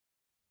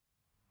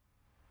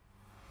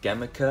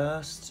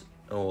GammaCast,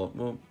 or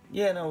well,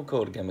 yeah, no, we'll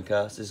call it a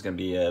GammaCast. This is going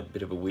to be a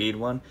bit of a weird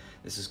one.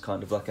 This is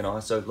kind of like an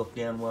ISO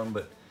lockdown one,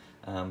 but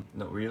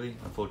not really.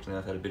 Unfortunately,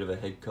 I've had a bit of a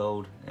head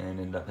cold and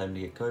ended up having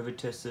to get COVID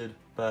tested,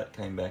 but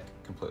came back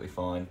completely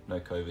fine, no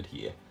COVID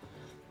here.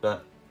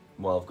 But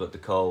while I've got the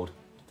cold,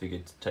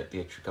 figured to take the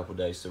extra couple of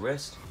days to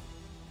rest.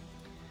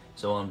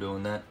 So while I'm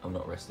doing that, I'm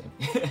not resting.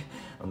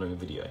 I'm doing a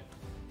video.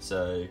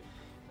 So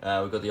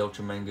we've got the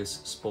Ultra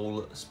Mangus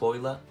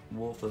spoiler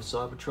War for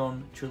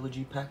Cybertron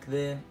trilogy pack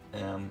there.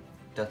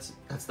 That's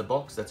the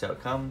box, that's how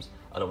it comes.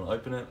 I don't want to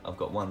open it. I've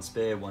got one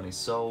spare, one is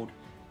sold.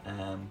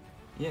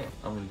 Yeah,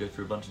 I'm going to go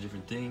through a bunch of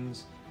different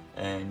things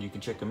and you can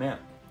check them out.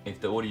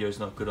 If the audio is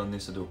not good on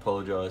this, I do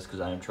apologise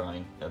because I am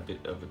trying a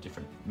bit of a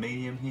different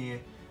medium here.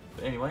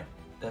 But anyway,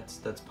 that's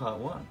part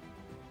one.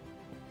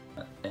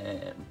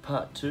 And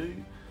part two,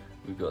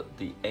 we've got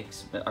the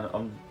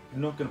I'm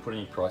not going to put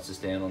any prices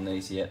down on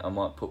these yet. I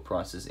might put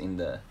prices in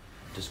the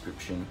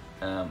description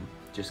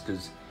just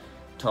because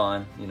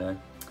time, you know.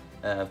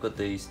 I've got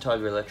these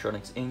Tiger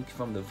Electronics Inc.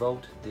 from the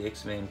Vault, the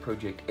X-Men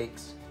Project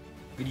X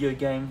video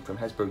game from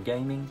Hasbro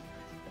Gaming.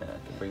 I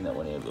can bring that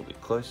one here a little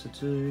bit closer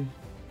too.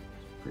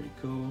 It's pretty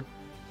cool.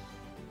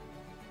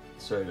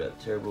 Sorry about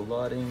the terrible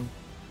lighting.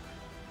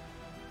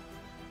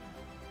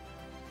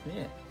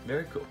 Yeah,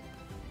 very cool.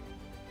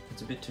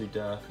 It's a bit too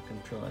dark. I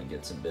can try and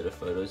get some better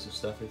photos of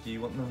stuff if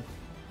you want them.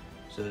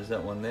 So there's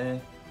that one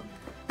there.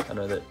 I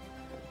know that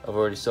I've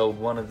already sold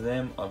one of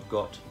them. I've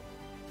got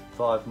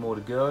 5 more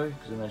to go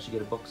because I managed to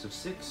get a box of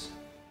 6.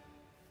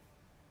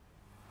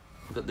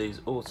 I've got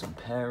these awesome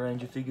Power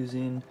Ranger figures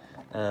in.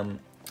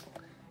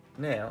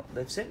 Now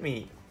they've sent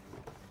me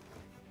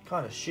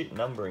kind of shit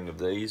numbering of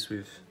these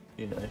with,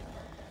 you know,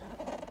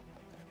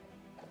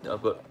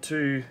 I've got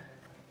 2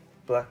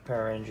 black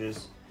Power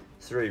Rangers,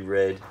 3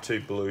 red,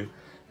 2 blue,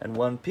 and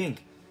 1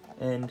 pink.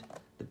 And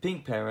the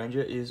pink Power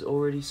Ranger is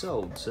already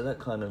sold, so that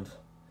kind of,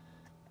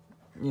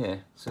 yeah,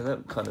 so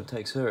that kind of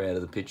takes her out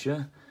of the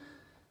picture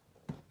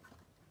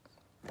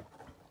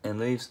and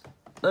leaves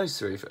those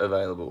 3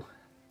 available.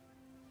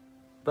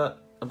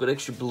 But I've got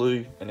extra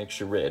blue and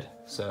extra red,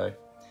 so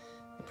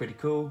pretty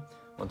cool.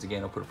 Once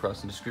again, I'll put a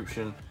price in the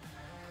description.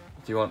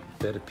 If you want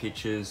better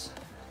pictures,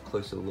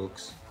 closer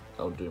looks,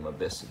 I'll do my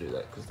best to do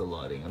that because the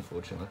lighting,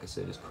 unfortunately, like I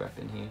said, is crap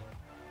in here.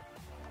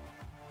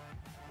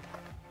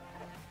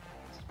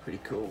 It's pretty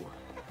cool.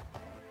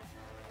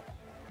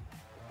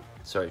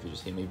 Sorry if you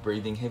just hear me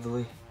breathing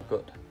heavily. I've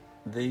got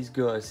these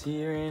guys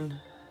here in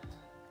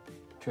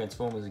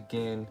Transformers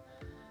again,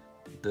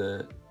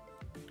 the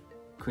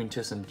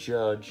Quintessence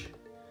Judge.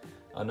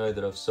 I know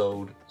that I've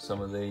sold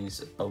some of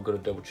these. I've got to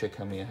double check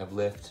how many I have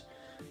left.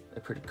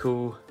 They're pretty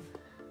cool.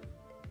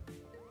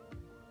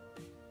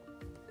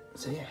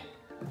 So yeah,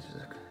 this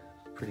is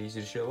pretty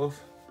easy to show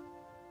off.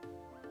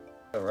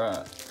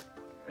 Alright,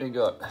 we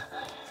got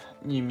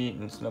New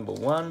Mutants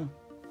 #1,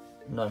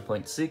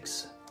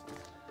 9.6.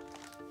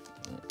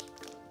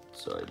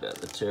 Sorry about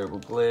the terrible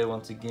glare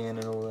once again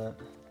and all that.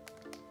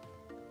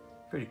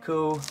 Pretty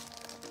cool.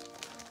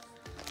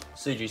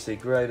 CGC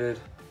graded.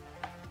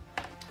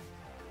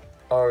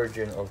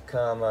 Origin of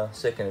Karma,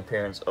 second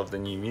appearance of the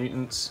New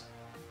Mutants.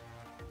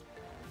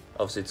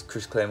 Obviously it's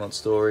Chris Claremont's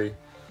story.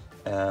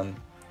 I'm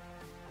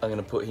going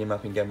to put him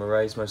up in Gamma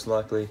Rays most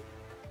likely.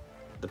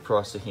 The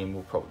price of him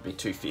will probably be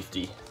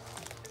 $250.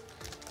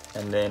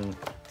 And then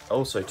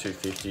also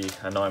 $250,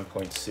 a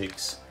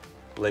 9.6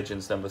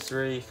 Legends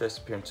 #3, first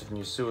appearance of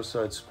New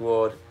Suicide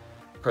Squad,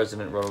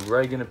 President Ronald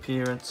Reagan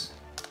appearance.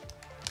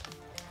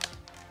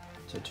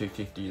 So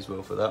 $250 as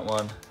well for that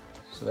one.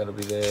 So that'll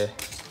be there.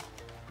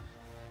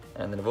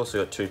 And then I've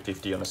also got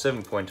 $250 on a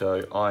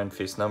 7.0 Iron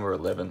Fist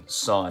 #11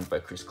 signed by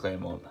Chris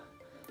Claremont.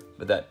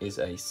 But that is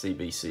a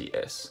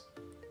CBCS.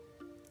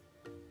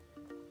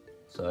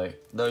 So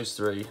those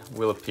 3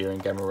 will appear in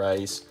Gamma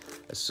Rays.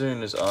 As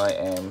soon as I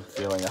am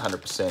feeling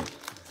 100%,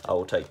 I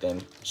will take them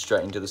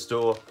straight into the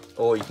store,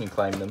 or you can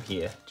claim them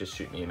here. Just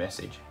shoot me a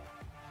message.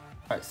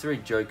 Alright, 3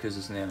 Jokers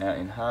is now out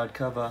in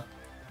hardcover.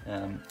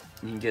 You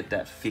can get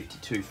that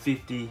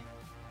 $52.50.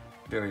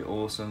 Very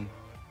awesome.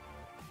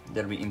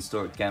 That'll be in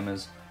store at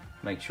Gamma's.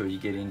 Make sure you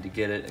get in to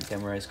get it at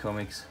Gamma Rays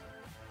Comics.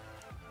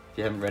 If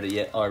you haven't read it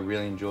yet, I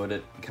really enjoyed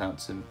it. Can't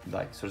sort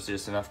of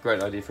suggest enough.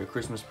 Great idea for a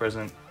Christmas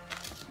present.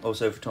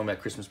 Also, if we're talking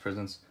about Christmas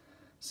presents,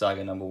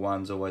 Saga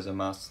 #1 is always a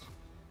must.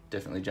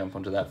 Definitely jump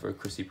onto that for a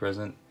Chrissy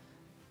present.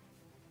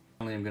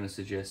 Finally, I'm going to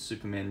suggest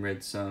Superman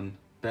Red Sun,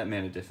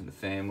 Batman: A Death in the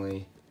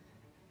Family,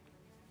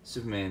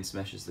 Superman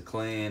Smashes the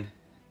Klan,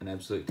 and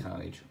Absolute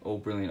Carnage. All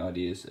brilliant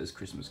ideas as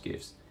Christmas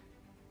gifts.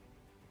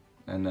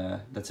 And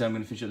that's how I'm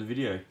going to finish up the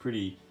video.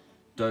 Pretty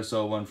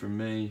docile one from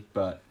me,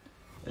 but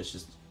it's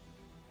just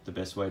the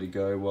best way to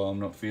go while I'm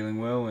not feeling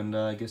well. And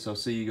I guess I'll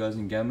see you guys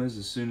in Gammas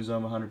as soon as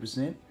I'm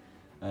 100%.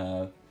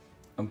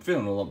 I'm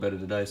feeling a lot better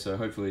today, so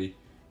hopefully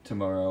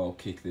tomorrow I'll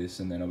kick this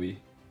and then I'll be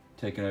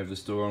taking over the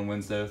store on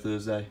Wednesday or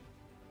Thursday.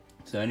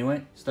 So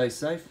anyway, stay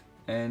safe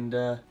and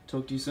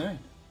talk to you soon.